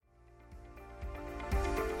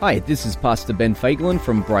Hi, this is Pastor Ben Fagelin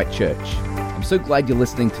from Bright Church. I'm so glad you're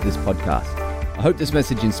listening to this podcast. I hope this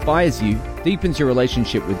message inspires you, deepens your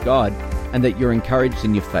relationship with God, and that you're encouraged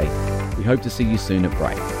in your faith. We hope to see you soon at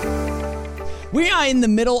Bright. We are in the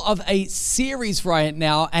middle of a series right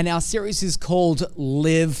now, and our series is called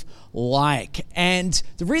Live Like. And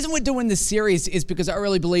the reason we're doing this series is because I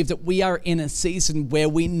really believe that we are in a season where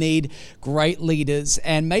we need great leaders.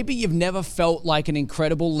 And maybe you've never felt like an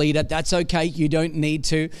incredible leader. That's okay. You don't need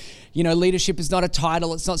to. You know, leadership is not a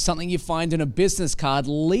title. It's not something you find in a business card.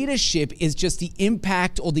 Leadership is just the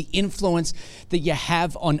impact or the influence that you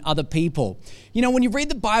have on other people. You know, when you read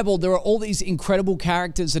the Bible, there are all these incredible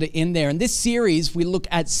characters that are in there. In this series, we look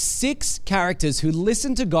at 6 characters who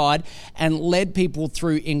listened to God and led people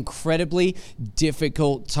through incredibly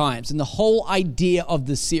difficult times. And the whole idea of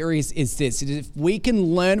the series is this: if we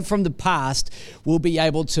can learn from the past, we'll be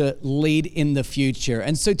able to lead in the future.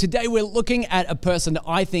 And so today we're looking at a person that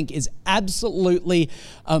I think is absolutely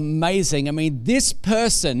amazing. I mean, this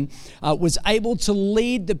person was able to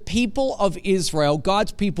lead the people of Israel,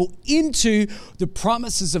 God's people, into the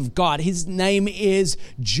promises of God. His name is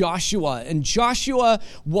Joshua. And Joshua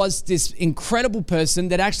was this incredible person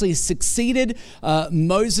that actually succeeded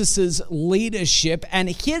Moses' leadership. And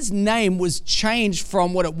his name was changed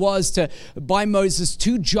from what it was by Moses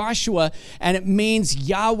to Joshua. And it means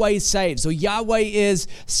Yahweh saves, or Yahweh is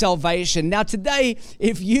salvation. Now today,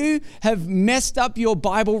 if you have messed up your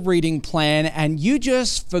Bible reading plan and you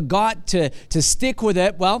just forgot to stick with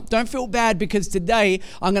it, well, don't feel bad, because today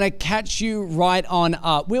I'm going to catch you right on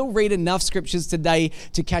up. We'll read enough scriptures today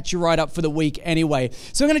to catch you right up for the week anyway.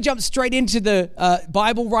 So I'm going to jump straight into the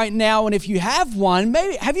Bible right now. And if you have one,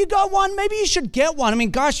 have you got one? Maybe you should get one. I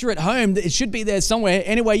mean, gosh, you're at home. It should be there somewhere.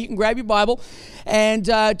 Anyway, you can grab your Bible and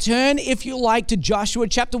turn, if you like, to Joshua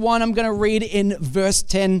chapter 1. I'm going to read in verse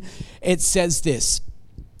 10. It says this: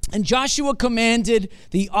 "And Joshua commanded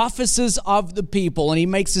the officers of the people," and he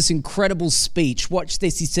makes this incredible speech. Watch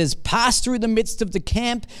this. He says, "Pass through the midst of the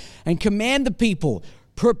camp and command the people,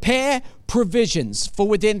 prepare provisions, for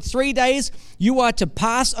within 3 days you are to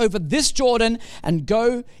pass over this Jordan and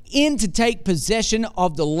go in to take possession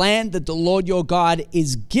of the land that the Lord your God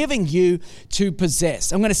is giving you to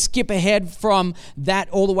possess." I'm going to skip ahead from that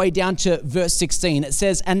all the way down to verse 16. It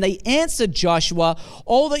says, "And they answered Joshua,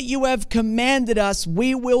 all that you have commanded us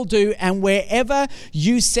we will do, and wherever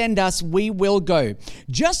you send us we will go.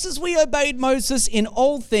 Just as we obeyed Moses in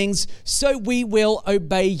all things, so we will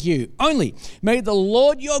obey you. Only may the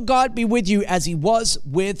Lord your God be with you as he was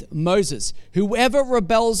with Moses. Whoever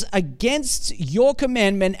rebels against your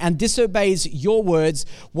commandment and disobeys your words,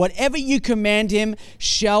 whatever you command him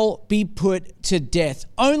shall be put to death.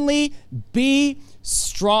 Only be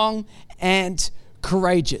strong and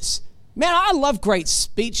courageous." Man, I love great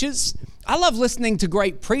speeches. I love listening to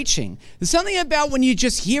great preaching. There's something about when you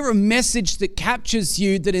just hear a message that captures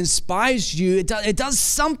you, that inspires you. It does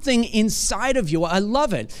something inside of you. I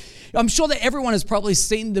love it. I'm sure that everyone has probably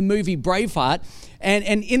seen the movie Braveheart. And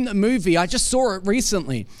in the movie, I just saw it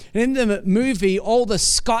recently. And in the movie, all the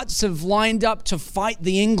Scots have lined up to fight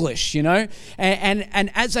the English, you know.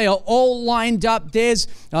 And as they are all lined up, there's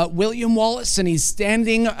William Wallace, and he's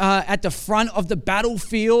standing at the front of the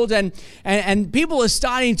battlefield. And people are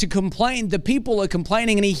starting to complain. The people are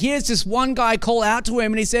complaining. And he hears this one guy call out to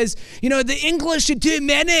him, and he says, "You know, the English are too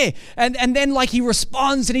many." And then, like, he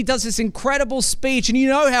responds, and he does this incredible speech. And you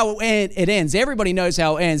know how it ends. Everybody knows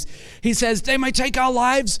how it ends. He says, "They may take our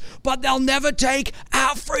lives, but they'll never take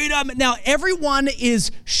our freedom." Now everyone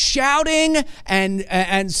is shouting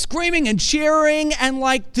and screaming and cheering, and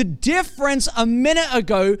like the difference a minute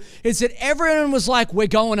ago is that everyone was like, "We're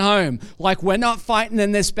going home, like we're not fighting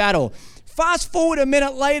in this battle." Fast forward a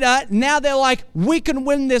minute later, now they're like, "We can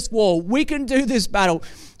win this war, we can do this battle."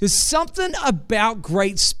 There's something about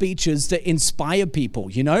great speeches that inspire people,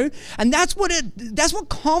 you know? And that's what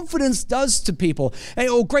confidence does to people.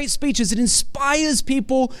 Or great speeches, it inspires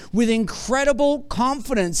people with incredible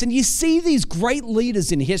confidence. And you see these great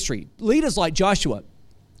leaders in history, leaders like Joshua,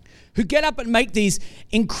 who get up and make these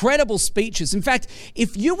incredible speeches. In fact,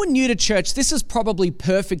 if you were new to church, this is probably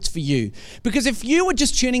perfect for you. Because if you were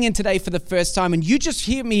just tuning in today for the first time and you just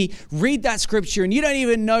hear me read that scripture and you don't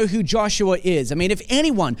even know who Joshua is, I mean, if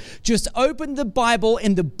anyone just opened the Bible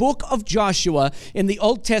in the book of Joshua in the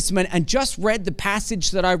Old Testament and just read the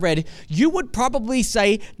passage that I read, you would probably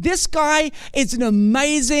say, "This guy is an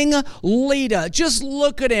amazing leader. Just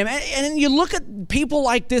look at him." And you look at people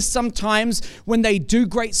like this sometimes when they do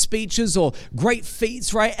great speeches or great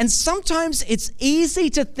feats, right? And sometimes it's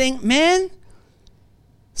easy to think, man,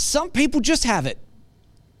 some people just have it.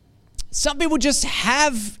 Some people just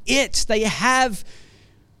have it. They have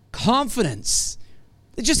confidence.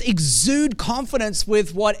 They just exude confidence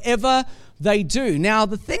with whatever they do. Now,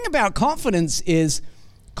 the thing about confidence is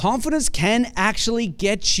confidence can actually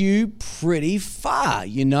get you pretty far,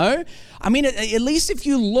 you know? I mean, at least if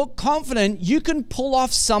you look confident, you can pull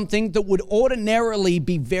off something that would ordinarily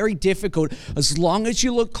be very difficult as long as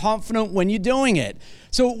you look confident when you're doing it.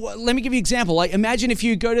 So let me give you an example. Like, imagine if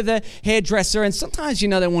you go to the hairdresser, and sometimes, you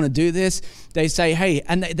know, they want to do this. They say, hey,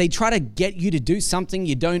 and they try to get you to do something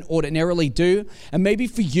you don't ordinarily do. And maybe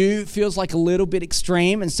for you, it feels like a little bit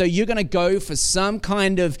extreme. And so you're going to go for some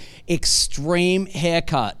kind of extreme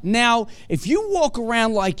haircut. Now, if you walk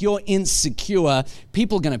around like you're insecure,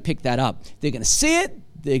 people are going to pick that up. They're going to see it.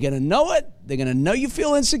 They're going to know it. They're going to know you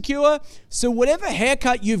feel insecure. So whatever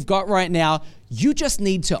haircut you've got right now, you just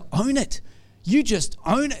need to own it. You just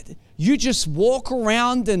own it. You just walk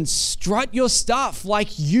around and strut your stuff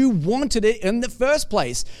like you wanted it in the first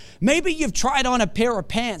place. Maybe you've tried on a pair of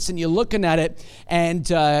pants and you're looking at it and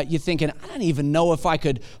you're thinking, I don't even know if I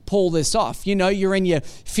could pull this off. You know, you're in your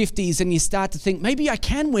 50s and you start to think, maybe I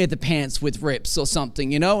can wear the pants with rips or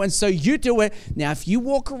something, you know? And so you do it. Now, if you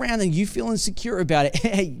walk around and you feel insecure about it,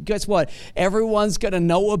 hey, guess what? Everyone's going to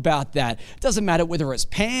know about that. It doesn't matter whether it's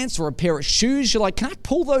pants or a pair of shoes. You're like, can I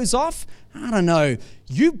pull those off? I don't know.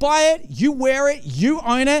 You buy it, you wear it, you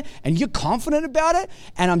own it, and you're confident about it.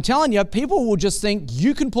 And I'm telling you, people will just think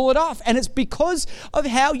you can pull it off. And it's because of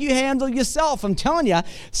how you handle yourself. I'm telling you,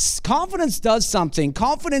 confidence does something.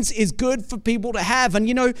 Confidence is good for people to have. And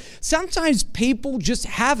you know, sometimes people just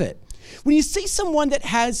have it. When you see someone that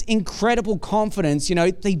has incredible confidence, you know,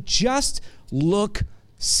 they just look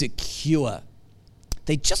secure.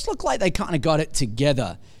 They just look like they kind of got it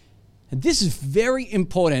together. And this is very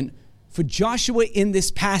important for Joshua in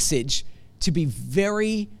this passage to be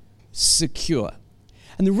very secure.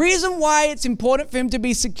 And the reason why it's important for him to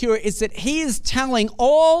be secure is that he is telling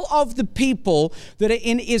all of the people that are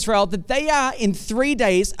in Israel that they are in 3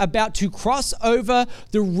 days about to cross over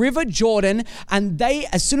the river Jordan, and they,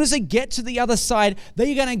 as soon as they get to the other side,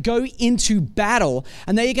 they're going to go into battle,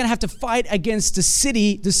 and they're going to have to fight against the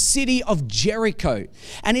city of Jericho.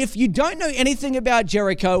 And if you don't know anything about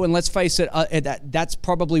Jericho, and let's face it, that's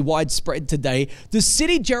probably widespread today, the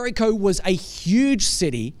city Jericho was a huge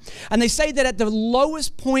city, and they say that at the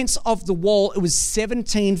lowest points of the wall, it was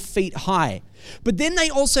 17 feet high. But then they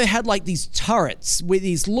also had like these turrets with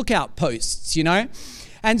these lookout posts, you know?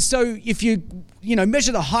 And so if you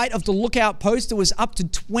measure the height of the lookout post, it was up to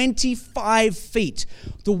 25 feet.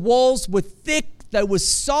 The walls were thick. They were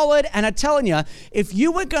solid. And I'm telling you, if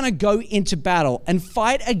you were going to go into battle and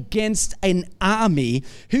fight against an army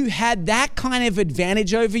who had that kind of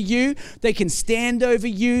advantage over you, they can stand over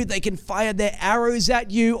you, they can fire their arrows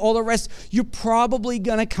at you, all the rest, you're probably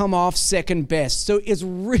going to come off second best. So it's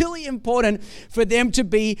really important for them to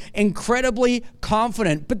be incredibly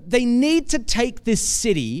confident. But they need to take this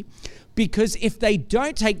city, because if they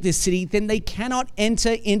don't take this city, then they cannot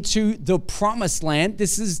enter into the promised land.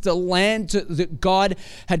 This is the land that God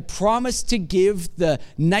had promised to give the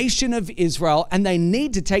nation of Israel, and they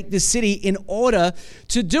need to take this city in order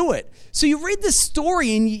to do it. So you read this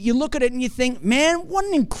story and you look at it and you think, man, what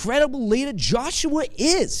an incredible leader Joshua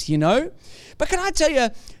is, you know? But can I tell you,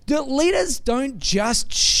 the leaders don't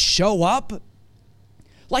just show up.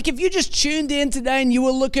 Like if you just tuned in today and you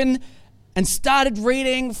were looking and started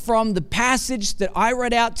reading from the passage that I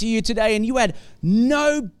read out to you today, and you had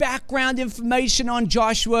no background information on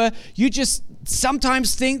Joshua, you just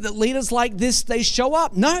sometimes think that leaders like this, they show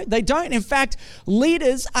up. No, they don't. In fact,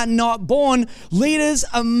 leaders are not born, leaders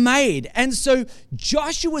are made. And so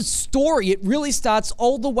Joshua's story, it really starts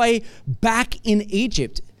all the way back in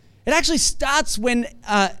Egypt. It actually starts when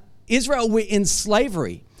Israel were in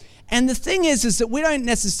slavery. And the thing is that we don't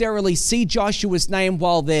necessarily see Joshua's name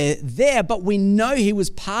while they're there, but we know he was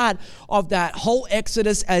part of that whole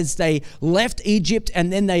exodus as they left Egypt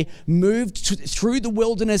and then they moved through the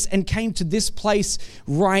wilderness and came to this place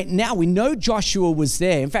right now. We know Joshua was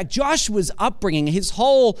there. In fact, Joshua's upbringing, his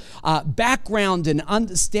whole background and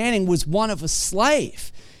understanding was one of a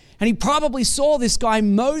slave. And he probably saw this guy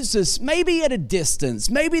Moses maybe at a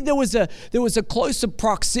distance. Maybe there was a closer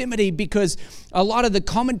proximity, because a lot of the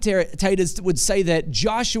commentators would say that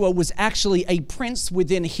Joshua was actually a prince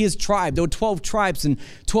within his tribe. There were 12 tribes and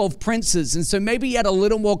 12 princes. And so maybe he had a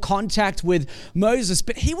little more contact with Moses,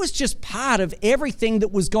 but he was just part of everything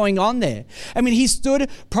that was going on there. I mean, he stood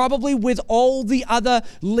probably with all the other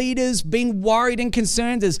leaders being worried and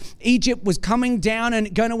concerned as Egypt was coming down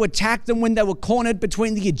and going to attack them when they were cornered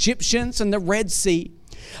between the Egyptians and the Red Sea.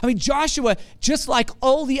 I mean, Joshua, just like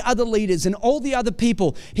all the other leaders and all the other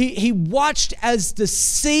people, he watched as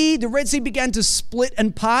the Red Sea began to split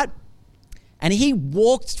and part, and he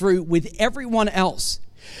walked through with everyone else.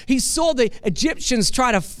 He saw the Egyptians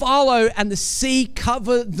try to follow and the sea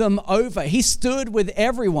cover them over. He stood with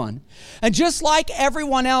everyone. And just like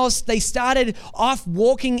everyone else, they started off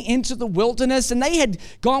walking into the wilderness, and they had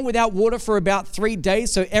gone without water for about 3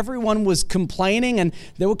 days. So everyone was complaining and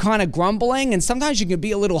they were kind of grumbling. And sometimes you can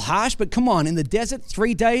be a little harsh, but come on, in the desert,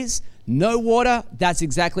 3 days, no water, that's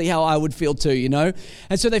exactly how I would feel too, you know?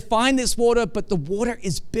 And so they find this water, but the water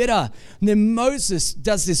is bitter. And then Moses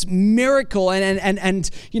does this miracle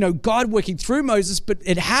and you know, God working through Moses, but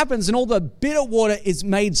it happens and all the bitter water is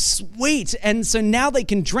made sweet. And so now they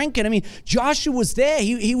can drink it. I mean, Joshua was there.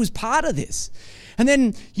 He was part of this. And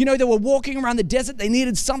then, you know, they were walking around the desert. They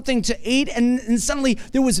needed something to eat. And suddenly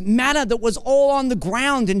there was manna that was all on the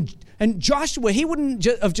ground. And Joshua, he wouldn't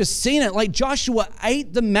have just seen it. Like, Joshua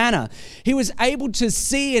ate the manna. He was able to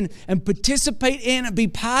see and participate in and be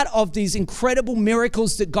part of these incredible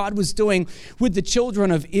miracles that God was doing with the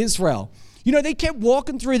children of Israel. You know, they kept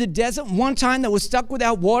walking through the desert. One time they were stuck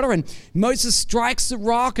without water, and Moses strikes the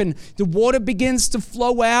rock and the water begins to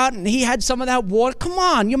flow out, and he had some of that water. Come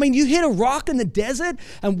on, I mean, you hit a rock in the desert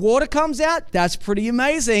and water comes out? That's pretty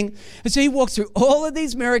amazing. And so he walks through all of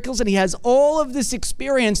these miracles and he has all of this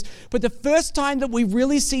experience. But the first time that we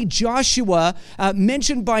really see Joshua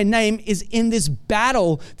mentioned by name is in this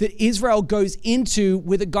battle that Israel goes into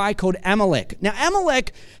with a guy called Amalek. Now,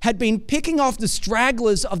 Amalek had been picking off the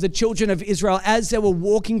stragglers of the children of Israel as they were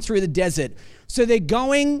walking through the desert. So they're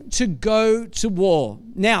going to go to war.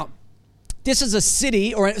 Now, this is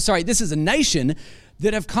a nation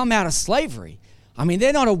that have come out of slavery. I mean,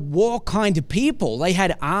 they're not a war kind of people. They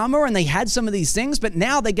had armor and they had some of these things, but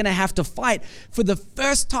now they're going to have to fight for the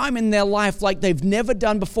first time in their life like they've never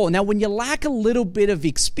done before. Now, when you lack a little bit of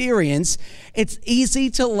experience, it's easy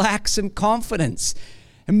to lack some confidence.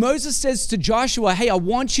 And Moses says to Joshua, hey, I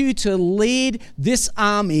want you to lead this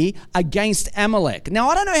army against Amalek. Now,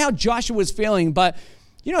 I don't know how Joshua was feeling, but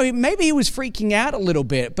you know, maybe he was freaking out a little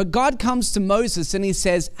bit. But God comes to Moses and he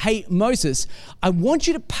says, hey, Moses, I want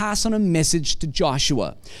you to pass on a message to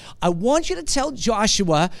Joshua. I want you to tell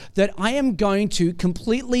Joshua that I am going to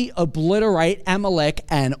completely obliterate Amalek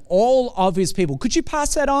and all of his people. Could you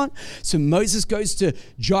pass that on? So Moses goes to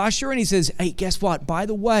Joshua and he says, hey, guess what? By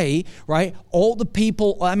the way, right, all the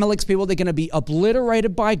people, Amalek's people, they're going to be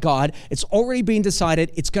obliterated by God. It's already been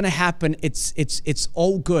decided. It's going to happen. It's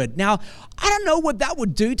all good. Now, I don't know what that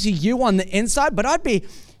would do to you on the inside, but I'd be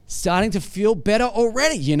starting to feel better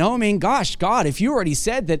already. You know, I mean, gosh, God, if you already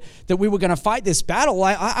said that we were going to fight this battle,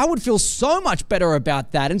 I would feel so much better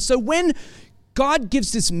about that. And so when God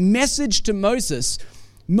gives this message to Moses,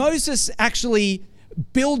 Moses actually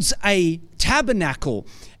builds a tabernacle.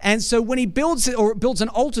 And so when he builds an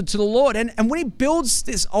altar to the Lord, and when he builds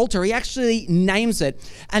this altar, he actually names it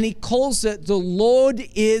and he calls it, the Lord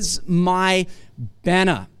is my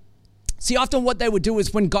banner. See, often what they would do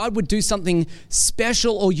is when God would do something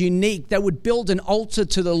special or unique, they would build an altar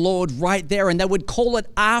to the Lord right there, and they would call it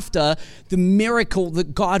after the miracle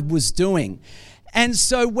that God was doing. And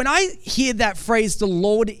so when I hear that phrase, the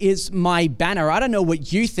Lord is my banner, I don't know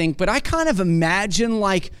what you think, but I kind of imagine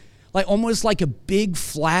like almost like a big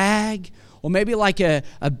flag, or maybe like a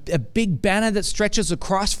big banner that stretches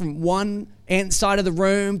across from one side of the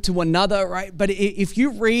room to another, right? But if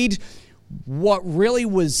you read what really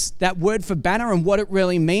was that word for banner and what it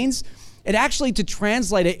really means, it actually, to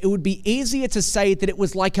translate it, it would be easier to say that it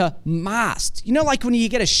was like a mast. You know, like when you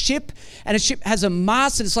get a ship and a ship has a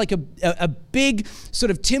mast and it's like a big sort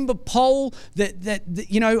of timber pole that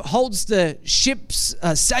you know, holds the ship's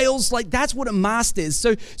sails. Like, that's what a mast is.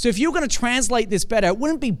 So if you're going to translate this better, it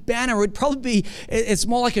wouldn't be banner. It'd probably be, it's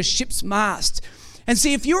more like a ship's mast. And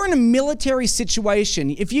see, if you're in a military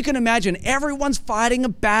situation, if you can imagine, everyone's fighting a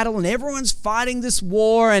battle and everyone's fighting this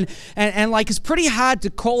war, and like, it's pretty hard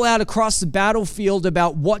to call out across the battlefield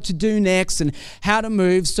about what to do next and how to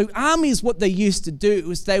move. So armies, what they used to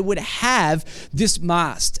do is they would have this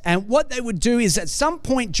mast. And what they would do is at some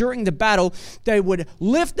point during the battle, they would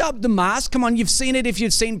lift up the mast. Come on, you've seen it if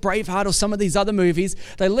you've seen Braveheart or some of these other movies.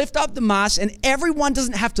 They lift up the mast and everyone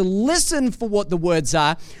doesn't have to listen for what the words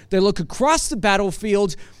are. They look across the battlefield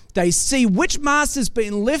they see which mast has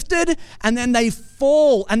been lifted, and then they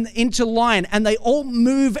fall and into line, and they all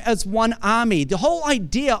move as one army. The whole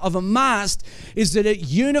idea of a mast is that it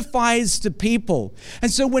unifies the people.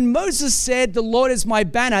 And so when Moses said, "The Lord is my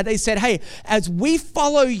banner," they said, hey, as we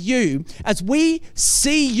follow you, as we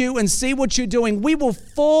see you and see what you're doing, we will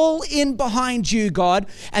fall in behind you, God,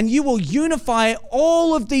 and you will unify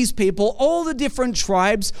all of these people, all the different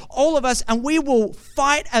tribes, all of us, and we will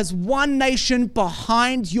fight as one nation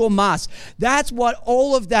behind your mast. That's what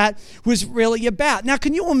all of that was really about. Now,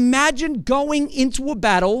 can you imagine going into a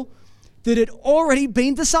battle that had already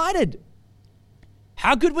been decided?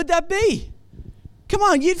 How good would that be? Come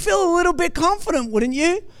on, you'd feel a little bit confident, wouldn't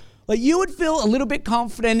you? Like, you would feel a little bit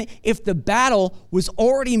confident if the battle was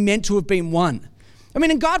already meant to have been won. I mean,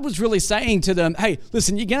 and God was really saying to them, hey,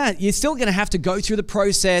 listen, you're still going to have to go through the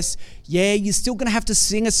process. Yeah, you're still going to have to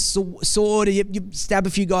sing a sword, you stab a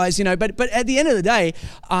few guys, but at the end of the day,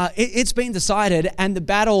 it's been decided and the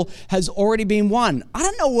battle has already been won. I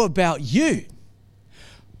don't know about you,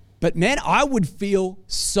 but man, I would feel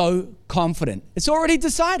so confident. It's already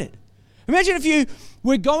decided. Imagine if you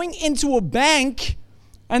were going into a bank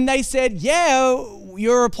and they said, yeah,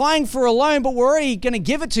 you're applying for a loan, but we're already going to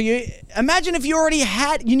give it to you. Imagine if you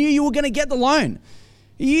knew you were going to get the loan.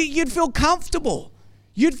 You'd feel comfortable.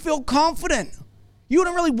 You'd feel confident. You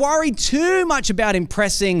wouldn't really worry too much about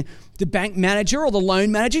impressing the bank manager or the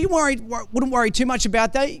loan manager. You wouldn't worry too much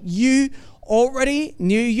about that. You already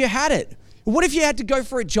knew you had it. What if you had to go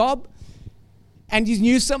for a job and you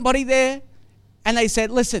knew somebody there and they said,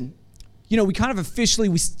 listen, we kind of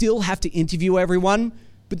we still have to interview everyone,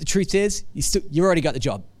 but the truth is, you already got the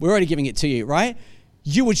job. We're already giving it to you, right?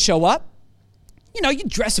 You would show up, you'd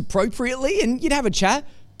dress appropriately and you'd have a chat,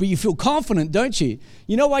 but you feel confident, don't you?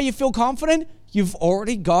 You know why you feel confident? You've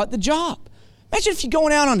already got the job. Imagine if you're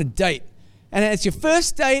going out on a date and it's your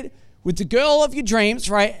first date with the girl of your dreams,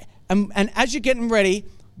 right? And as you're getting ready,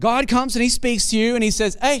 God comes and he speaks to you and he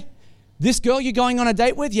says, hey, this girl you're going on a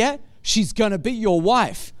date with, yeah, she's going to be your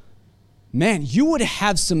wife. Man, you would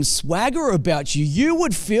have some swagger about you. You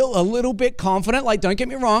would feel a little bit confident. Like, don't get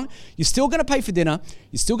me wrong, you're still going to pay for dinner.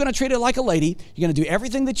 You're still going to treat her like a lady. You're going to do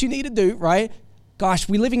everything that you need to do, right? Gosh,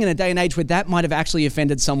 we're living in a day and age where that might have actually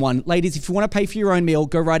offended someone. Ladies, if you want to pay for your own meal,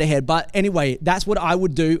 go right ahead. But anyway, that's what I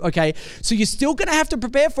would do, okay? So you're still going to have to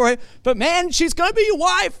prepare for it. But man, she's going to be your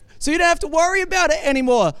wife. So you don't have to worry about it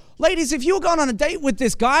anymore. Ladies, if you were going on a date with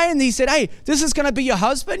this guy and he said, hey, this is going to be your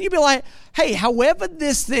husband, you'd be like, hey, however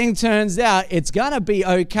this thing turns out, it's going to be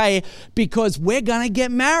okay because we're going to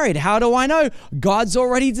get married. How do I know? God's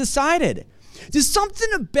already decided. There's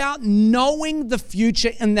something about knowing the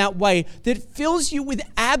future in that way that fills you with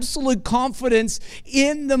absolute confidence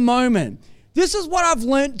in the moment. This is what I've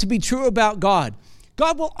learned to be true about God.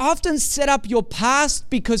 God will often set up your past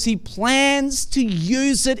because he plans to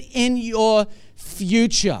use it in your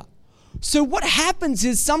future. So what happens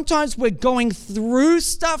is sometimes we're going through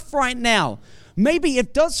stuff right now. Maybe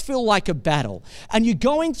it does feel like a battle and you're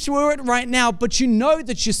going through it right now, but you know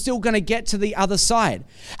that you're still going to get to the other side.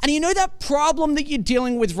 And you know that problem that you're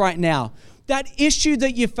dealing with right now, that issue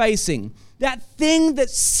that you're facing, that thing that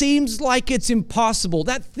seems like it's impossible,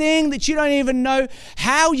 that thing that you don't even know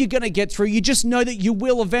how you're going to get through, you just know that you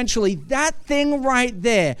will eventually, that thing right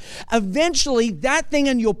there, eventually that thing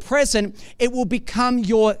in your present, it will become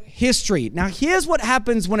your history. Now, here's what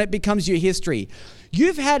happens when it becomes your history.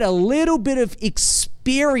 You've had a little bit of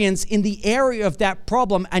experience in the area of that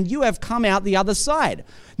problem and you have come out the other side.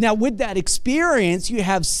 Now, with that experience, you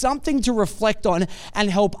have something to reflect on and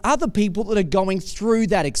help other people that are going through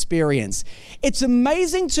that experience. It's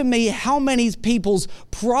amazing to me how many people's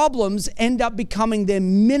problems end up becoming their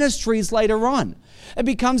ministries later on. It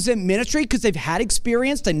becomes their ministry because they've had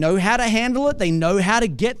experience, they know how to handle it, they know how to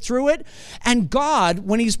get through it. And God,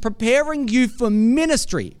 when he's preparing you for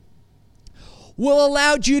ministry, will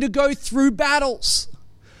allow you to go through battles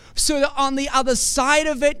so that on the other side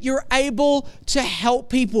of it, you're able to help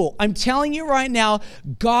people. I'm telling you right now,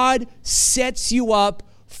 God sets you up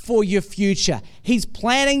for your future. He's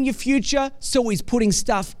planning your future, so he's putting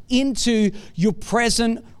stuff into your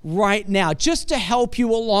present right now just to help you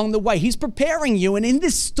along the way. He's preparing you. And in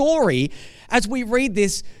this story, as we read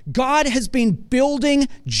this, God has been building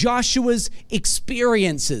Joshua's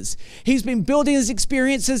experiences. He's been building his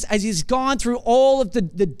experiences as he's gone through all of the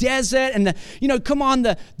desert and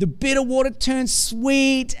the bitter water turns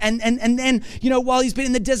sweet. And then, while he's been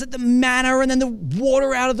in the desert, the manna and then the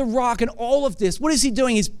water out of the rock and all of this. What is he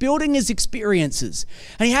doing? He's building his experiences.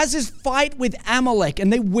 And he has this fight with Amalek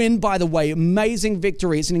and they win, by the way, amazing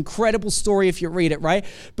victory. It's an incredible story if you read it, right?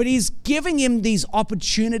 But he's giving him these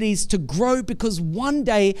opportunities to grow grow because one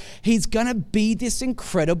day he's going to be this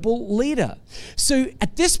incredible leader. So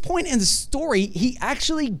at this point in the story, he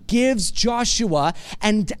actually gives Joshua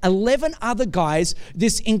and 11 other guys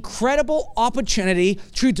this incredible opportunity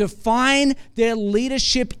to define their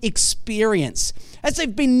leadership experience. As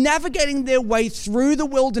they've been navigating their way through the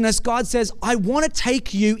wilderness, God says, I want to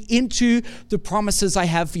take you into the promises I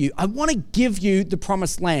have for you. I want to give you the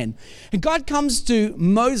promised land. And God comes to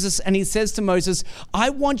Moses and he says to Moses,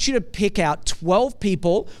 I want you to pick out 12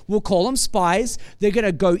 people. We'll call them spies. They're going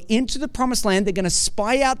to go into the promised land. They're going to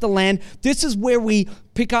spy out the land. This is where we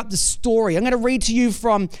pick up the story. I'm going to read to you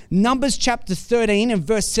from Numbers chapter 13 and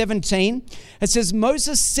verse 17. It says,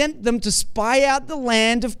 Moses sent them to spy out the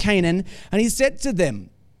land of Canaan, and he said to them,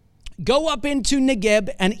 go up into Negeb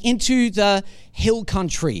and into the hill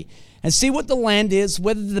country and see what the land is,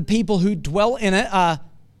 whether the people who dwell in it are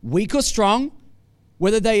weak or strong,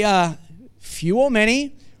 whether they are few or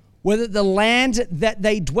many, whether the land that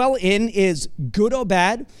they dwell in is good or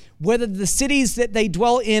bad, whether the cities that they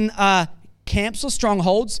dwell in are camps or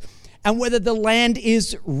strongholds, and whether the land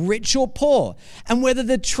is rich or poor, and whether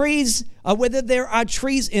there are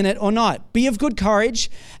trees in it or not. Be of good courage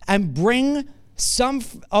and bring back some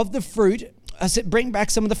of the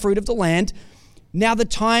fruit of the land. Now the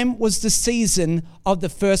time was the season of the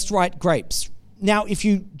first ripe grapes. Now, if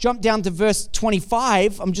you jump down to verse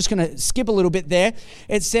 25, I'm just going to skip a little bit there.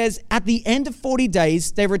 It says, at the end of 40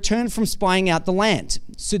 days, they returned from spying out the land.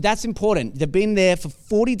 So that's important. They've been there for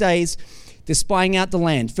 40 days. They're spying out the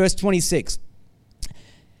land. Verse 26.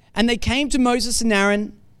 And they came to Moses and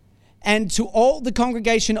Aaron and to all the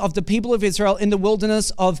congregation of the people of Israel in the wilderness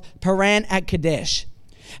of Paran at Kadesh.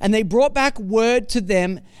 And they brought back word to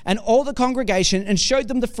them and all the congregation and showed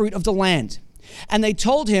them the fruit of the land. And they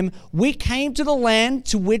told him, we came to the land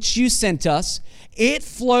to which you sent us. It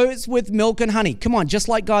flows with milk and honey. Come on, just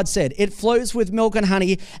like God said, it flows with milk and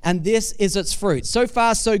honey, and this is its fruit. So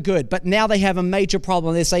far, so good. But now they have a major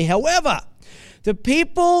problem. They say, however, the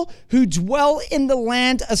people who dwell in the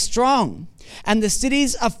land are strong, and the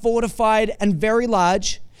cities are fortified and very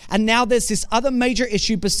large. And now there's this other major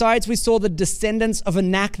issue. Besides, we saw the descendants of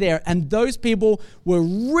Anak there, and those people were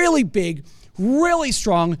really big, really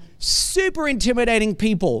strong, super intimidating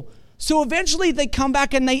people. So eventually they come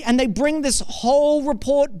back and they bring this whole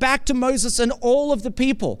report back to Moses and all of the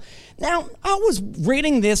people. Now, I was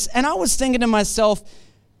reading this and I was thinking to myself,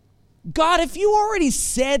 God, if you already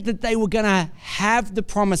said that they were going to have the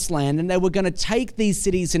promised land and they were going to take these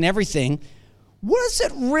cities and everything, what does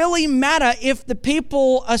it really matter if the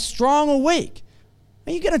people are strong or weak?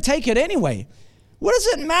 Are you going to take it anyway? What does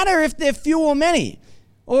it matter if they're few or many?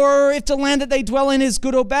 Or if the land that they dwell in is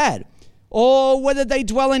good or bad? Or whether they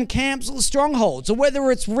dwell in camps or strongholds? Or whether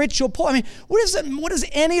it's rich or poor? I mean, what does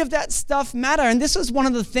any of that stuff matter? And this is one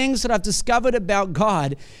of the things that I've discovered about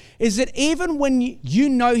God, is that even when you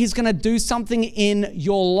know he's going to do something in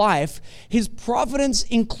your life, his providence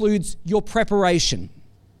includes your preparation.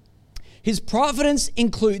 His providence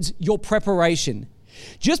includes your preparation.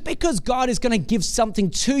 Just because God is going to give something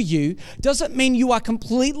to you doesn't mean you are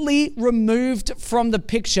completely removed from the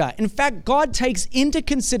picture. In fact, God takes into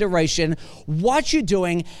consideration what you're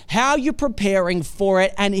doing, how you're preparing for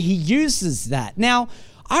it, and he uses that. Now,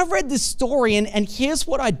 I've read this story, and here's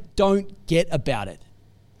what I don't get about it.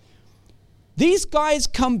 These guys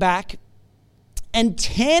come back, and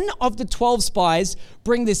 10 of the 12 spies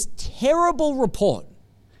bring this terrible report.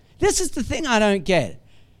 This is the thing I don't get.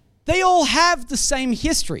 They all have the same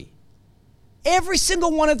history. Every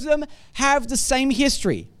single one of them have the same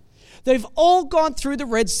history. They've all gone through the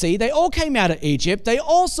Red Sea. They all came out of Egypt. They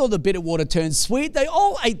all saw the bitter water turn sweet. They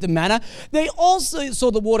all ate the manna. They also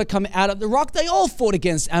saw the water come out of the rock. They all fought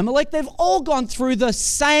against Amalek. They've all gone through the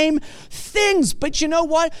same things. But you know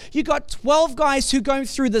what? You got 12 guys who go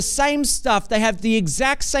through the same stuff. They have the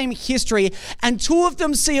exact same history. And 2 of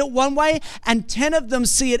them see it one way and 10 of them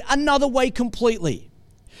see it another way completely.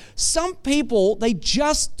 Some people, they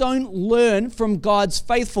just don't learn from God's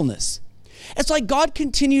faithfulness. It's like God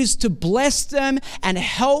continues to bless them and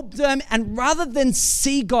help them, and rather than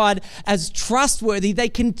see God as trustworthy, they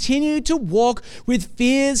continue to walk with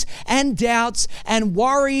fears and doubts and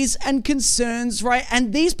worries and concerns, right?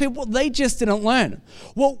 And these people, they just didn't learn.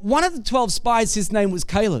 Well, one of the 12 spies, his name was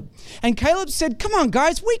Caleb. And Caleb said, come on,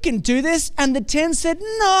 guys, we can do this. And the 10 said,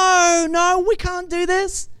 no, we can't do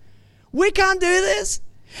this. We can't do this.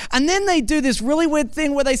 And then they do this really weird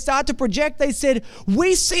thing where they start to project. They said,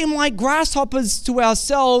 we seem like grasshoppers to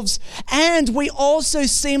ourselves, and we also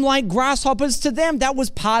seem like grasshoppers to them. That was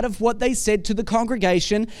part of what they said to the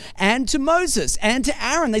congregation and to Moses and to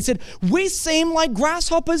Aaron. They said, we seem like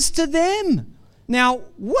grasshoppers to them. Now,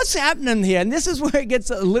 what's happening here? And this is where it gets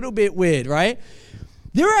a little bit weird, right?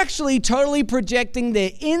 They're actually totally projecting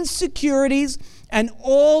their insecurities and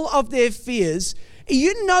all of their fears.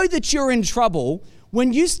 You know that you're in trouble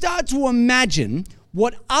when you start to imagine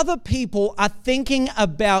what other people are thinking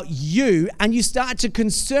about you, and you start to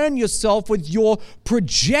concern yourself with your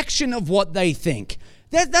projection of what they think.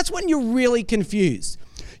 That's when you're really confused.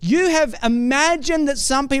 You have imagined that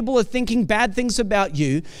some people are thinking bad things about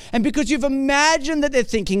you, and because you've imagined that they're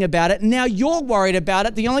thinking about it, now you're worried about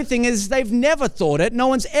it. The only thing is they've never thought it. No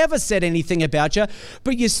one's ever said anything about you,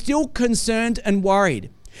 but you're still concerned and worried.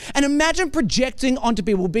 And imagine projecting onto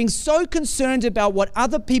people, being so concerned about what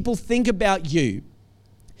other people think about you,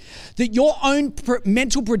 that your own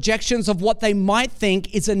mental projections of what they might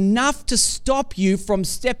think is enough to stop you from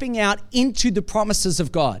stepping out into the promises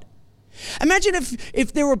of God. Imagine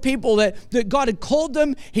if there were people that God had called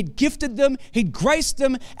them, He'd gifted them, He'd graced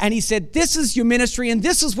them, and He said, this is your ministry, and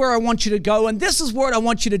this is where I want you to go, and this is what I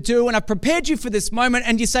want you to do, and I've prepared you for this moment.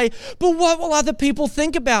 And you say, but what will other people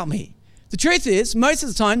think about me? The truth is, most of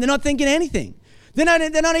the time, they're not thinking anything. They're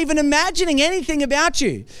not even imagining anything about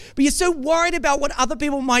you. But you're so worried about what other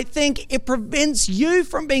people might think, it prevents you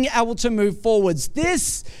from being able to move forwards.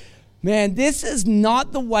 This is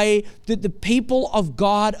not the way that the people of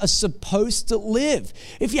God are supposed to live.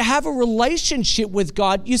 If you have a relationship with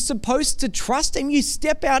God, you're supposed to trust Him. You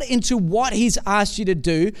step out into what He's asked you to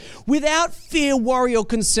do without fear, worry, or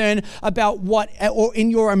concern about or in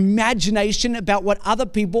your imagination about what other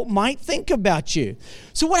people might think about you.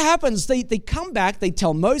 So what happens? They come back, they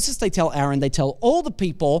tell Moses, they tell Aaron, they tell all the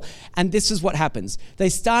people, and this is what happens. They're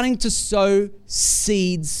starting to sow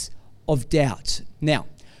seeds of doubt. Now,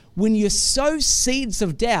 when you sow seeds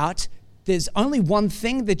of doubt, there's only one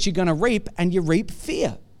thing that you're going to reap, and you reap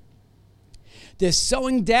fear. They're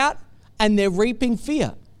sowing doubt and they're reaping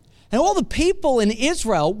fear. And all the people in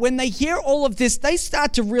Israel, when they hear all of this, they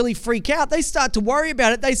start to really freak out. They start to worry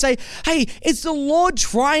about it. They say, hey, is the Lord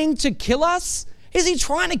trying to kill us? Is He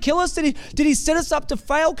trying to kill us? Did he set us up to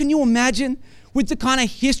fail? Can you imagine? With the kind of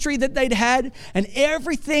history that they'd had and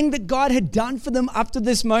everything that God had done for them up to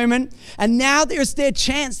this moment. And now there's their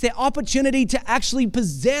chance, their opportunity to actually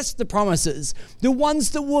possess the promises. The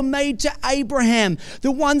ones that were made to Abraham,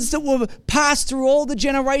 the ones that were passed through all the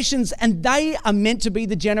generations. And they are meant to be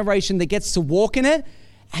the generation that gets to walk in it.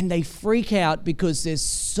 And they freak out because they're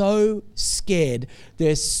so scared.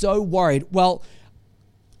 They're so worried. Well,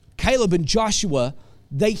 Caleb and Joshua,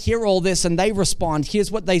 they hear all this and they respond.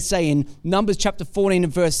 Here's what they say in Numbers chapter 14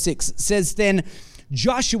 and verse 6. It says, then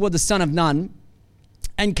Joshua the son of Nun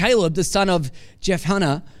and Caleb the son of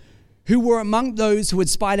Jephunneh, who were among those who had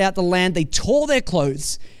spied out the land, they tore their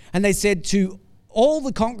clothes and they said to all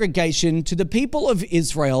the congregation, to the people of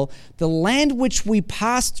Israel, the land which we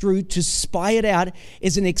passed through to spy it out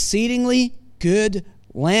is an exceedingly good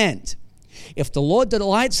land. If the Lord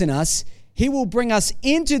delights in us, He will bring us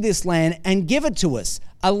into this land and give it to us,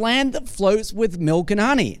 a land that flows with milk and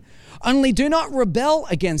honey. Only do not rebel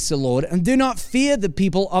against the Lord and do not fear the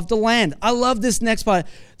people of the land. I love this next part.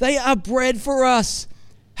 They are bread for us.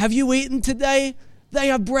 Have you eaten today? They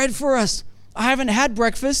are bread for us. I haven't had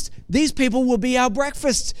breakfast. These people will be our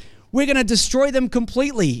breakfast. We're going to destroy them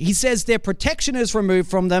completely. He says their protection is removed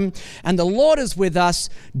from them and the Lord is with us.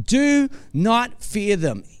 Do not fear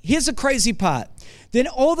them. Here's the crazy part. Then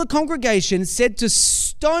all the congregation said to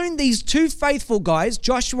stone these two faithful guys,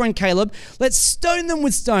 Joshua and Caleb. Let's stone them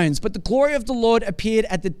with stones. But the glory of the Lord appeared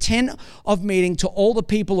at the tent of meeting to all the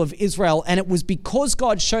people of Israel. And it was because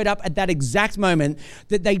God showed up at that exact moment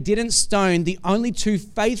that they didn't stone the only two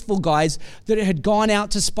faithful guys that had gone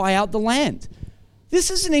out to spy out the land. This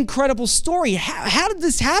is an incredible story. How did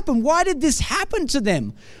this happen? Why did this happen to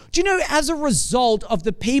them? Do you know, as a result of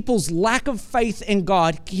the people's lack of faith in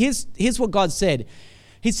God, here's what God said.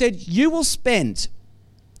 He said, you will spend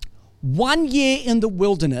 1 year in the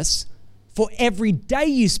wilderness for every day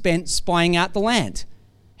you spent spying out the land.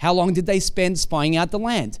 How long did they spend spying out the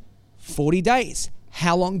land? 40 days.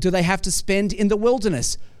 How long do they have to spend in the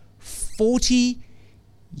wilderness? 40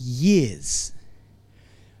 years.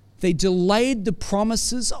 They delayed the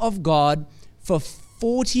promises of God for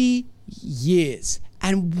 40 years.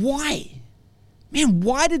 And why? Man,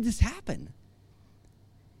 why did this happen?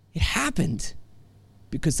 It happened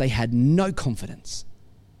because they had no confidence.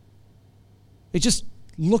 They just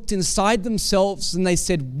looked inside themselves and they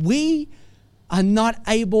said, we are not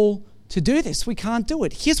able to do this. We can't do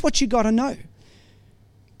it. Here's what you got to know.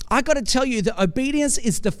 I got to tell you that obedience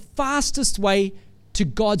is the fastest way to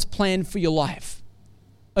God's plan for your life.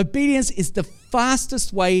 Obedience is the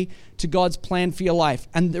fastest way to God's plan for your life.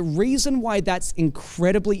 And the reason why that's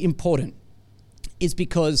incredibly important is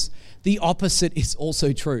because the opposite is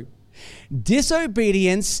also true.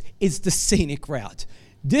 Disobedience is the scenic route.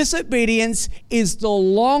 Disobedience is the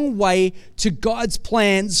long way to God's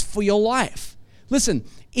plans for your life. Listen,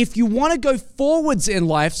 if you want to go forwards in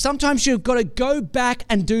life, sometimes you've got to go back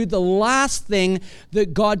and do the last thing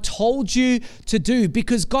that God told you to do,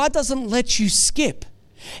 because God doesn't let you skip.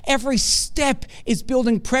 Every step is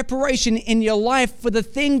building preparation in your life for the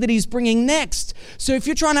thing that He's bringing next. So if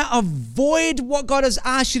you're trying to avoid what God has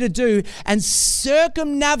asked you to do and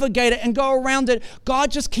circumnavigate it and go around it,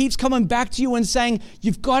 God just keeps coming back to you and saying,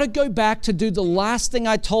 you've got to go back to do the last thing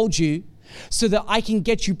I told you so that I can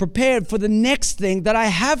get you prepared for the next thing that I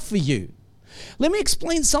have for you. Let me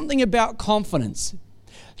explain something about confidence.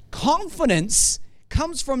 Confidence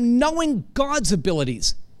comes from knowing God's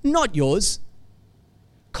abilities, not yours.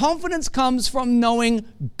 Confidence comes from knowing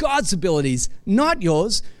God's abilities, not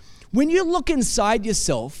yours. When you look inside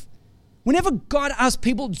yourself, whenever God asks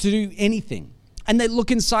people to do anything and they look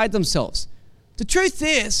inside themselves, the truth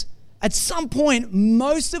is, at some point,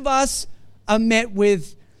 most of us are met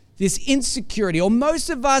with this insecurity, or most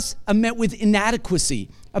of us are met with inadequacy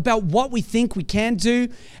about what we think we can do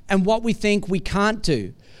and what we think we can't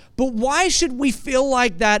do. But why should we feel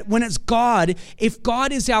like that when it's God, if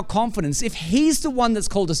God is our confidence, if He's the one that's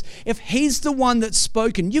called us, if He's the one that's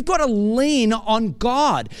spoken? You've got to lean on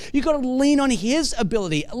God. You've got to lean on His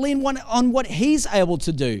ability, lean on what He's able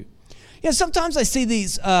to do. You know, sometimes I see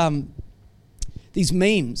these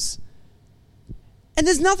memes, and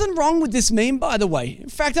there's nothing wrong with this meme, by the way. In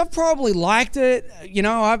fact, I've probably liked it. You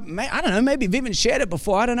know, I don't know, maybe I've even shared it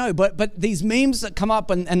before. I don't know. But these memes that come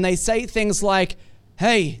up and they say things like,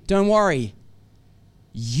 hey, don't worry,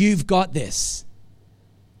 you've got this.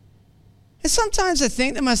 And sometimes I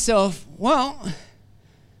think to myself, well,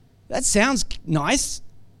 that sounds nice.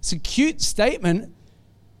 It's a cute statement,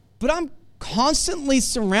 but I'm constantly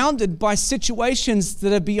surrounded by situations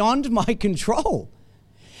that are beyond my control.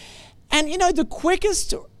 And you know, the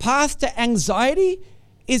quickest path to anxiety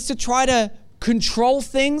is to try to control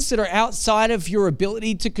things that are outside of your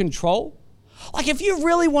ability to control. Like if you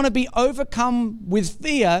really want to be overcome with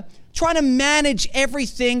fear, try to manage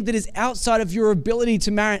everything that is outside of your ability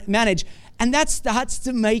to manage. And that starts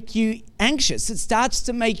to make you anxious. It starts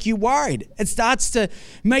to make you worried. It starts to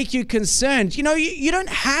make you concerned. You know, you don't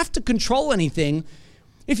have to control anything.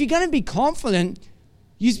 If you're going to be confident,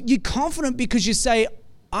 you're confident because you say,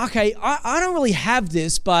 okay, I don't really have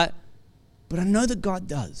this, but I know that God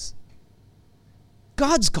does.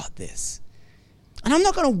 God's got this. And I'm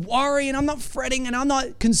not going to worry, and I'm not fretting, and I'm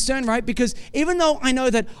not concerned, right? Because even though I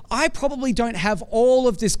know that I probably don't have all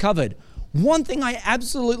of this covered, one thing I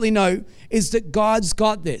absolutely know is that God's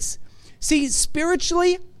got this. See,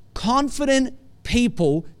 spiritually confident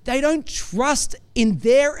people, they don't trust in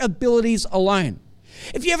their abilities alone.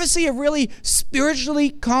 If you ever see a really spiritually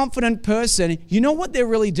confident person, you know what they're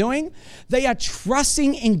really doing? They are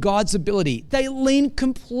trusting in God's ability. They lean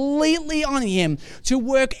completely on Him to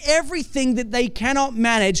work everything that they cannot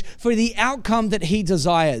manage for the outcome that He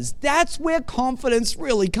desires. That's where confidence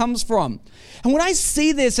really comes from. And when I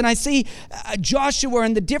see this and I see Joshua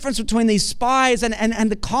and the difference between these spies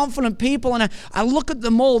and the confident people, and I look at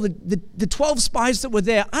them all, the 12 spies that were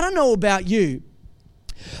there, I don't know about you,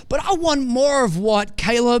 but I want more of what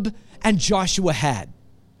Caleb and Joshua had.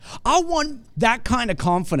 I want that kind of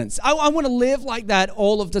confidence. I want to live like that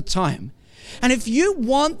all of the time. And if you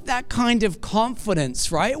want that kind of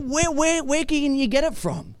confidence, right, where can you get it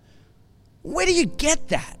from? Where do you get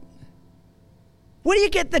that? Where do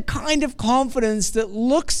you get the kind of confidence that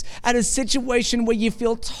looks at a situation where you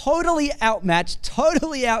feel totally outmatched,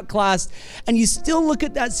 totally outclassed, and you still look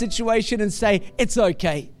at that situation and say, it's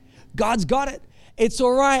okay. God's got it. It's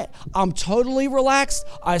all right. I'm totally relaxed.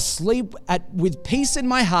 I sleep with peace in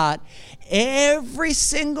my heart every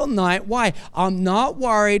single night. Why? I'm not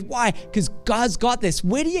worried. Why? Because God's got this.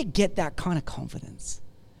 Where do you get that kind of confidence?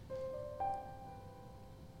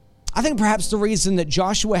 I think perhaps the reason that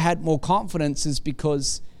Joshua had more confidence is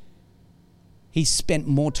because he spent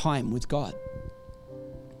more time with God.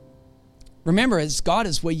 Remember, as God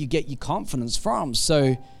is where you get your confidence from.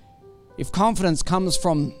 So if confidence comes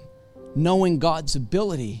from knowing God's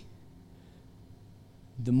ability,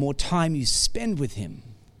 the more time you spend with Him,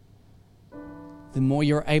 the more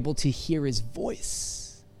you're able to hear His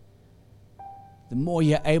voice, the more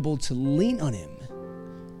you're able to lean on Him,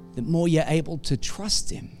 the more you're able to trust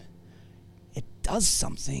Him. It does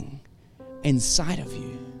something inside of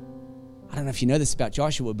you. I don't know if you know this about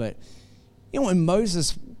Joshua, but you know when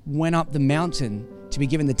Moses went up the mountain to be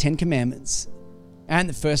given the 10 Commandments and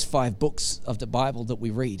the first 5 books of the Bible that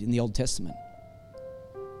we read in the Old Testament.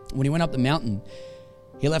 When he went up the mountain,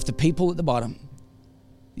 He left the people at the bottom.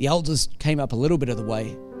 The elders came up a little bit of the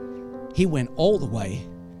way. He went all the way.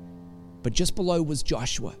 But just below was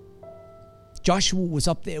Joshua. Joshua was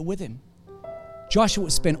up there with him.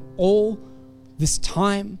 Joshua spent all this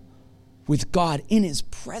time with God in his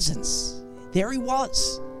presence. There he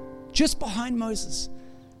was, just behind Moses,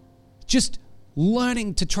 just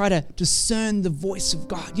learning to try to discern the voice of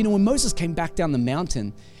God. You know, when Moses came back down the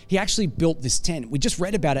mountain, he actually built this tent. We just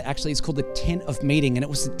read about it, actually. It's called the Tent of Meeting, and it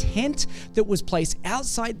was the tent that was placed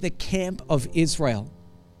outside the camp of Israel.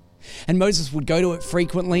 And Moses would go to it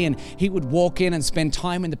frequently, and he would walk in and spend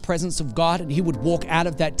time in the presence of God, and he would walk out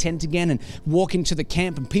of that tent again and walk into the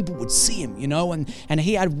camp, and people would see him, you know, and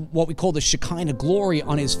he had what we call the Shekinah glory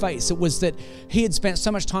on his face. It was that he had spent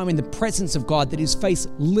so much time in the presence of God that his face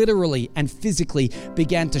literally and physically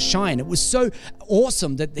began to shine. It was so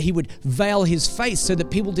awesome that he would veil his face so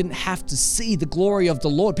that people didn't have to see the glory of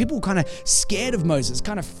the Lord. People were kind of scared of Moses,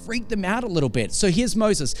 kind of freaked them out a little bit. So here's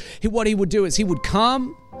Moses. What he would do is he would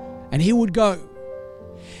come, and he would go.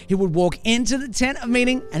 He would walk into the tent of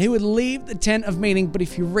meeting and he would leave the tent of meeting. But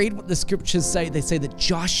if you read what the scriptures say, they say that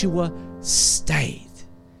Joshua stayed.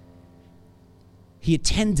 He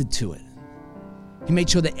attended to it. He made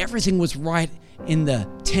sure that everything was right in the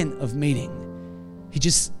tent of meeting. He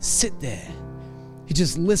just sit there. He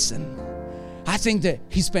just listened. I think that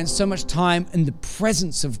he spent so much time in the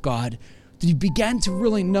presence of God that he began to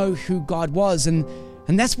really know who God was. And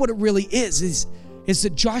that's what it really is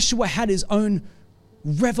that Joshua had his own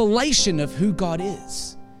revelation of who God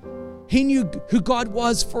is. He knew who God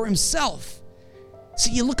was for himself. So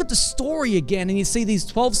you look at the story again and you see these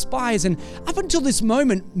 12 spies, and up until this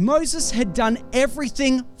moment, Moses had done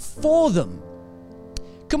everything for them.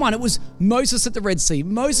 Come on, it was Moses at the Red Sea,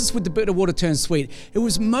 Moses with the bitter water turned sweet. It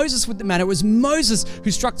was Moses with the manna. It was Moses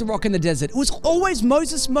who struck the rock in the desert. It was always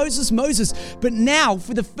Moses, Moses, Moses. But now,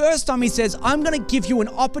 for the first time, he says, I'm going to give you an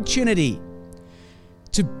opportunity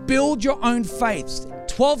to build your own faith.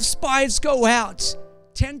 12 spies go out.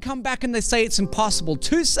 10 come back and they say it's impossible.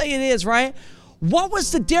 2 say it is, right? What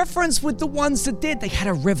was the difference with the ones that did? They had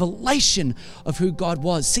a revelation of who God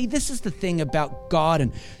was. See, this is the thing about God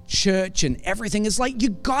and church and everything. It's like you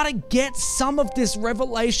got to get some of this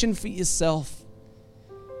revelation for yourself.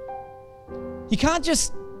 You can't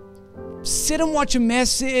just sit and watch a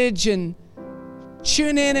message and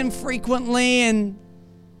tune in infrequently and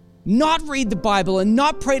not read the Bible and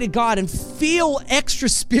not pray to God and feel extra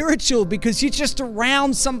spiritual because you're just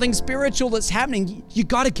around something spiritual that's happening. You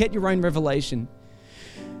got to get your own revelation.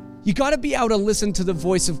 You got to be able to listen to the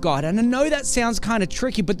voice of God. And I know that sounds kind of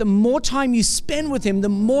tricky, but the more time you spend with him, the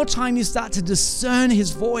more time you start to discern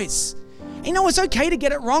his voice. You know, it's okay to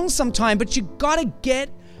get it wrong sometime, but you got to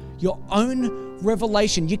get your own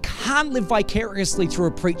revelation. You can't live vicariously through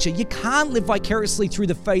a preacher. You can't live vicariously through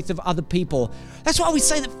the faith of other people. That's why we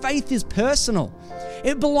say that faith is personal.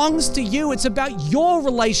 It belongs to you. It's about your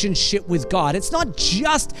relationship with God. It's not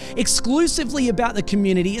just exclusively about the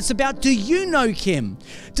community. It's about, do you know him?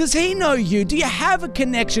 Does he know you? Do you have a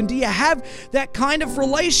connection? Do you have that kind of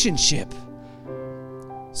relationship?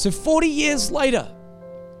 So 40 years later,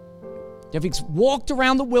 they've walked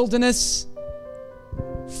around the wilderness.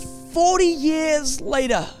 40 years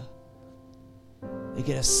later, they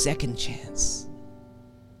get a second chance.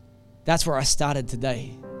 That's where I started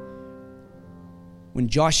today. When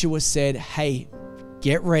Joshua said, hey,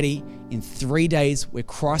 get ready. In 3 days, we're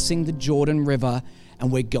crossing the Jordan River and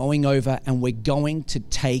we're going over and we're going to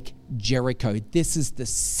take Jericho. This is the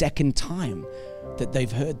second time that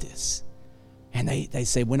they've heard this. And they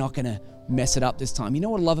say, we're not going to mess it up this time. You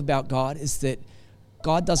know what I love about God is that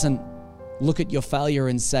God doesn't look at your failure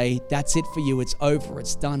and say, that's it for you, it's over,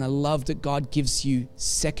 it's done. I love that God gives you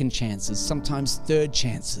second chances, sometimes third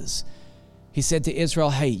chances. He said to Israel,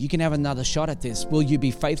 hey, you can have another shot at this. Will you be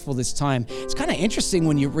faithful this time? It's kind of interesting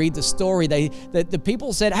when you read the story. The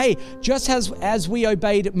people said, hey, just as we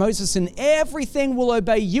obeyed Moses in everything, we'll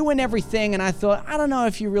obey you in everything. And I thought, I don't know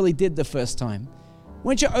if you really did the first time.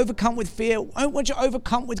 Weren't you overcome with fear? Weren't you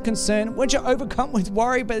overcome with concern? Weren't you overcome with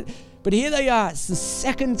worry? But here they are. It's the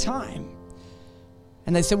second time.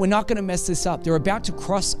 And they said, we're not going to mess this up. They're about to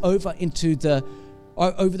cross over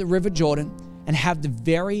over the River Jordan and have the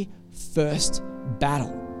very first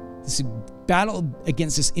battle. This battle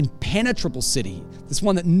against this impenetrable city, this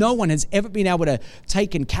one that no one has ever been able to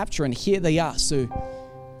take and capture. And here they are. So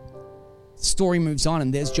the story moves on,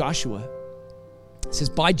 and there's Joshua. It says,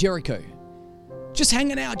 by Jericho, just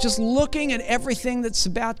hanging out, just looking at everything that's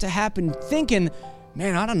about to happen, thinking,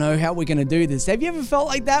 man, I don't know how we're going to do this. Have you ever felt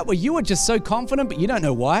like that where you were just so confident, but you don't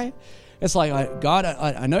know why? It's like, God,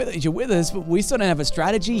 I know that you're with us, but we still don't have a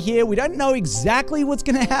strategy here. We don't know exactly what's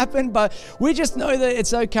going to happen, but we just know that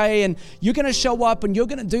it's okay, and you're going to show up and you're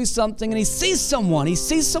going to do something. And he sees someone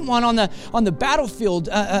on the battlefield,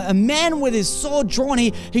 a man with his sword drawn.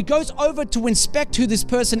 He goes over to inspect who this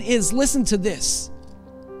person is. Listen to this.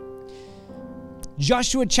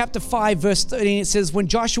 Joshua chapter 5 verse 13, it says, when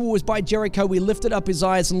Joshua was by Jericho, he lifted up his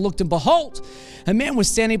eyes and looked, and behold, a man was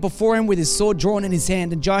standing before him with his sword drawn in his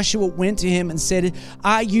hand. And Joshua went to him and said,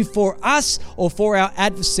 are you for us or for our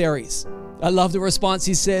adversaries? I love the response.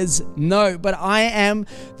 He says, no, but I am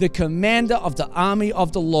the commander of the army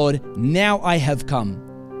of the Lord. Now I have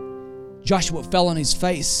come. Joshua fell on his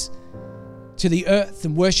face to the earth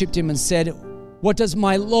and worshipped him and said, what does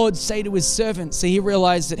my Lord say to his servant? So he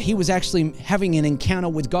realized that he was actually having an encounter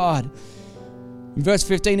with God. In verse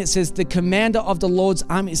 15, it says, the commander of the Lord's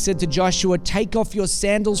army said to Joshua, take off your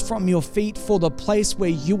sandals from your feet, for the place where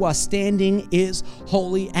you are standing is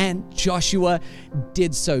holy. And Joshua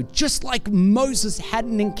did so. Just like Moses had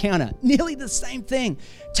an encounter, nearly the same thing.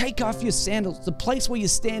 Take off your sandals. The place where you're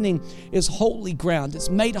standing is holy ground. It's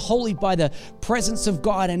made holy by the presence of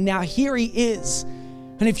God. And now here he is.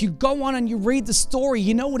 And if you go on and you read the story,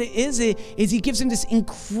 you know what it is he gives him this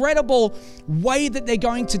incredible way that they're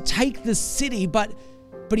going to take the city, but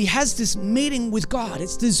he has this meeting with God.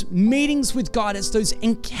 It's those meetings with God. It's those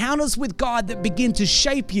encounters with God that begin to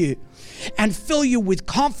shape you and fill you with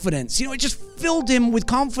confidence. You know, it just filled him with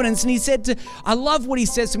confidence. And I love what he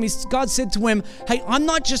says to me. God said to him, hey, I'm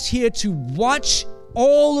not just here to watch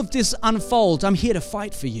all of this unfold. I'm here to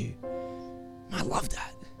fight for you. I love that.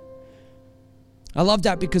 I love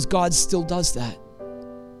that because God still does that.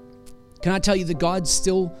 Can I tell you that God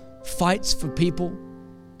still fights for people?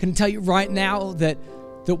 Can I tell you right now that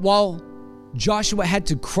while Joshua had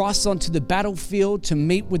to cross onto the battlefield to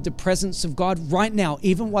meet with the presence of God, right now,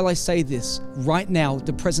 even while I say this, right now,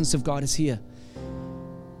 the presence of God is here.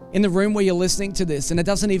 In the room where you're listening to this, and it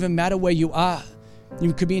doesn't even matter where you are.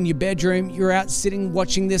 You could be in your bedroom, you're out sitting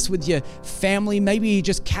watching this with your family, maybe you're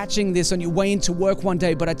just catching this on your way into work one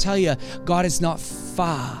day, but I tell you, God is not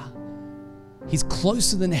far. He's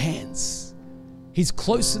closer than hands. He's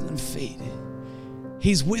closer than feet.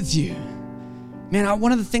 He's with you. Man,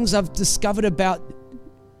 one of the things I've discovered about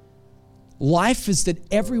life is that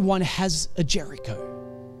everyone has a Jericho.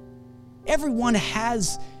 Everyone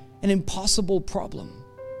has an impossible problem.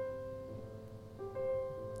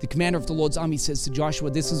 The commander of the Lord's army says to Joshua,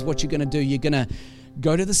 this is what you're going to do. You're going to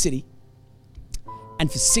go to the city,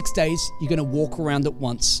 and for 6 days, you're going to walk around it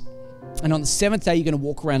once. And on the seventh day, you're going to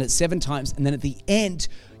walk around it 7 times. And then at the end,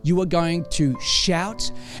 you are going to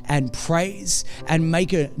shout and praise and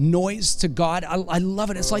make a noise to God. I love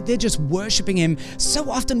it. It's like they're just worshiping him. So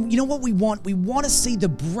often, you know what we want? We want to see the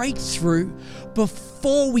breakthrough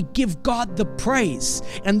before we give God the praise.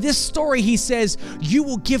 And this story, he says, you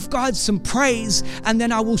will give God some praise, and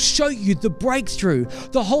then I will show you the breakthrough.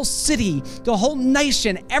 The whole city, the whole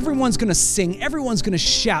nation, everyone's going to sing. Everyone's going to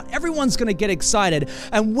shout. Everyone's going to get excited.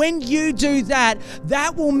 And when you do that,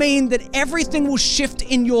 that will mean that everything will shift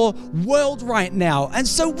in your world right now. And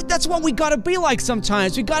so that's what we got to be like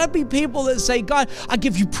sometimes. We got to be people that say, God, I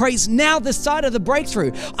give you praise now, this side of the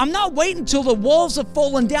breakthrough. I'm not waiting till the walls have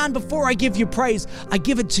fallen down before I give you praise. I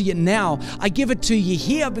give it to you now. I give it to you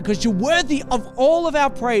here because you're worthy of all of our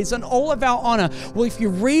praise and all of our honor. Well, if you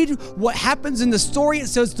read what happens in the story, it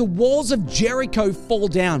says the walls of Jericho fall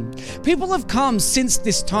down. People have come since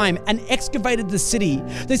this time and excavated the city.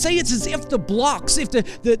 They say it's as if the blocks, if the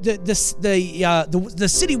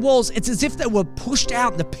city walls, it's as if they were pushed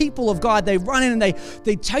out. The people of God, they run in and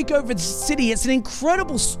they take over the city. It's an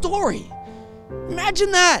incredible story.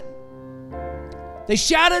 Imagine that. They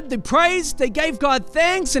shouted, they praised, they gave God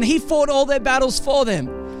thanks, and he fought all their battles for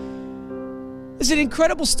them. It's an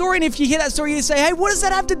incredible story. And if you hear that story, you say, hey, what does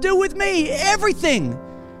that have to do with me? Everything.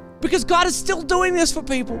 Because God is still doing this for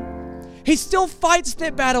people. He still fights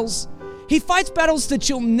their battles. He fights battles that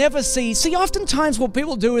you'll never see. See, oftentimes what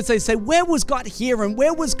people do is they say, where was God here and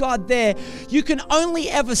where was God there? You can only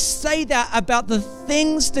ever say that about the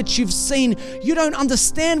things that you've seen. You don't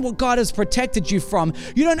understand what God has protected you from.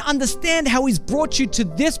 You don't understand how he's brought you to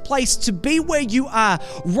this place to be where you are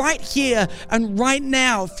right here and right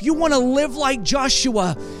now. If you want to live like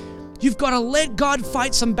Joshua, you've got to let God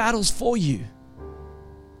fight some battles for you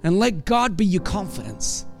and let God be your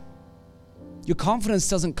confidence. Your confidence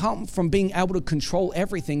doesn't come from being able to control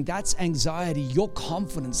everything. That's anxiety. Your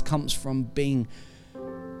confidence comes from being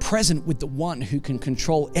present with the one who can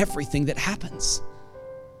control everything that happens.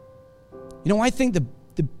 You know, I think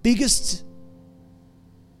the biggest,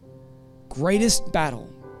 greatest battle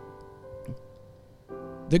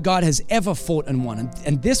that God has ever fought and won.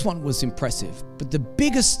 And this one was impressive. But the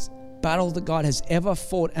biggest battle that God has ever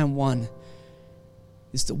fought and won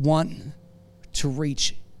is the one to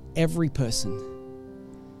reach every person.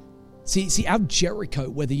 See, our Jericho,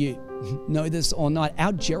 whether you know this or not,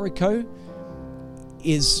 our Jericho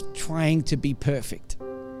is trying to be perfect.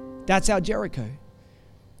 That's our Jericho.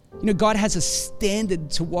 You know, God has a standard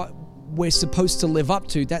to what we're supposed to live up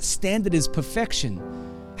to. That standard is perfection.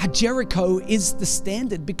 Our Jericho is the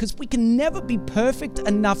standard because we can never be perfect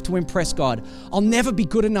enough to impress God. I'll never be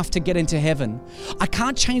good enough to get into heaven. I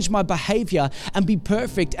can't change my behavior and be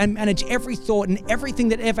perfect and manage every thought and everything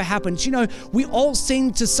that ever happens. You know, we all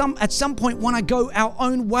seem to at some point want to go our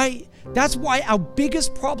own way. That's why our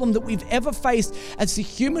biggest problem that we've ever faced as the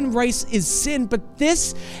human race is sin. But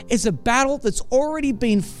this is a battle that's already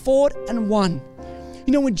been fought and won.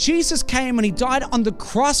 You know, when Jesus came and he died on the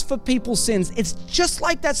cross for people's sins, it's just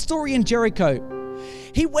like that story in Jericho.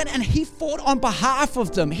 He went and he fought on behalf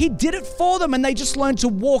of them. He did it for them and they just learned to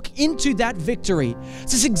walk into that victory.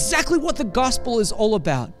 This is exactly what the gospel is all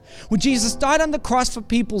about. When Jesus died on the cross for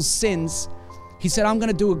people's sins, he said, I'm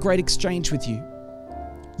going to do a great exchange with you.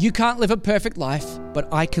 You can't live a perfect life,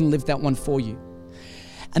 but I can live that one for you.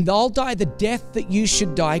 And I'll die the death that you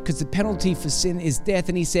should die because the penalty for sin is death.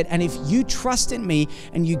 And he said, and if you trust in me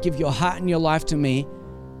and you give your heart and your life to me,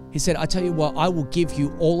 he said, I tell you what, I will give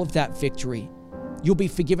you all of that victory. You'll be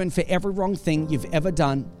forgiven for every wrong thing you've ever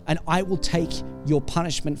done, and I will take your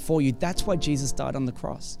punishment for you. That's why Jesus died on the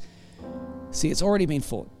cross. See, it's already been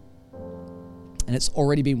fought, and it's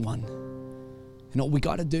already been won. And all we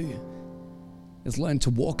got to do is learn to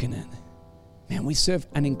walk in it. Man, we serve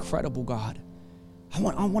an incredible God. I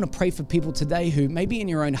want to pray for people today who maybe in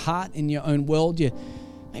your own heart, in your own world,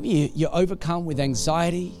 you're overcome with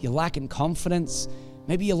anxiety, you're lacking confidence.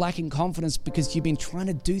 Maybe you're lacking confidence because you've been trying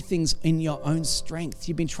to do things in your own strength.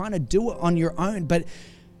 You've been trying to do it on your own. But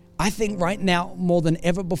I think right now, more than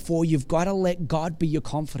ever before, you've got to let God be your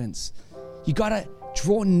confidence. You got to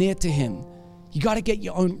draw near to him. You got to get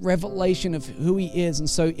your own revelation of who he is. And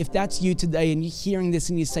so if that's you today and you're hearing this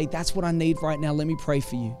and you say, that's what I need right now, let me pray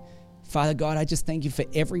for you. Father God, I just thank you for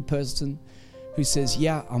every person who says,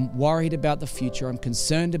 yeah, I'm worried about the future. I'm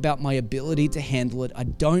concerned about my ability to handle it. I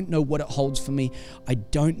don't know what it holds for me. I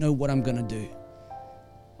don't know what I'm going to do.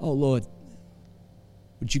 Oh Lord,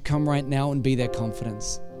 would you come right now and be their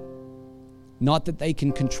confidence? Not that they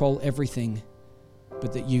can control everything,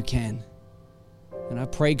 but that you can. And I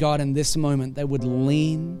pray, God, in this moment, they would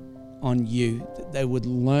lean on you, that they would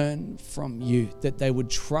learn from you, that they would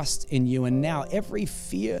trust in you. And now every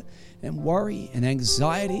fear and worry and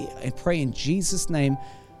anxiety, I pray in Jesus' name,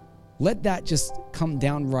 let that just come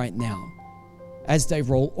down right now. As they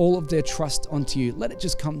roll all of their trust onto you, let it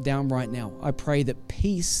just come down right now. I pray that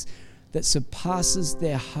peace that surpasses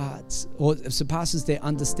their hearts or surpasses their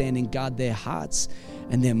understanding, guard their hearts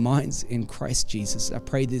and their minds in Christ Jesus. I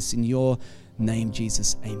pray this in your name,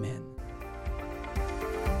 Jesus. Amen.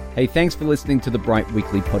 Hey, thanks for listening to the Bright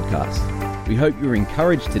Weekly podcast. We hope you were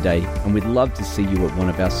encouraged today, and we'd love to see you at one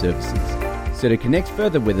of our services. So to connect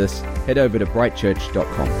further with us, head over to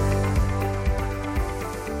brightchurch.com.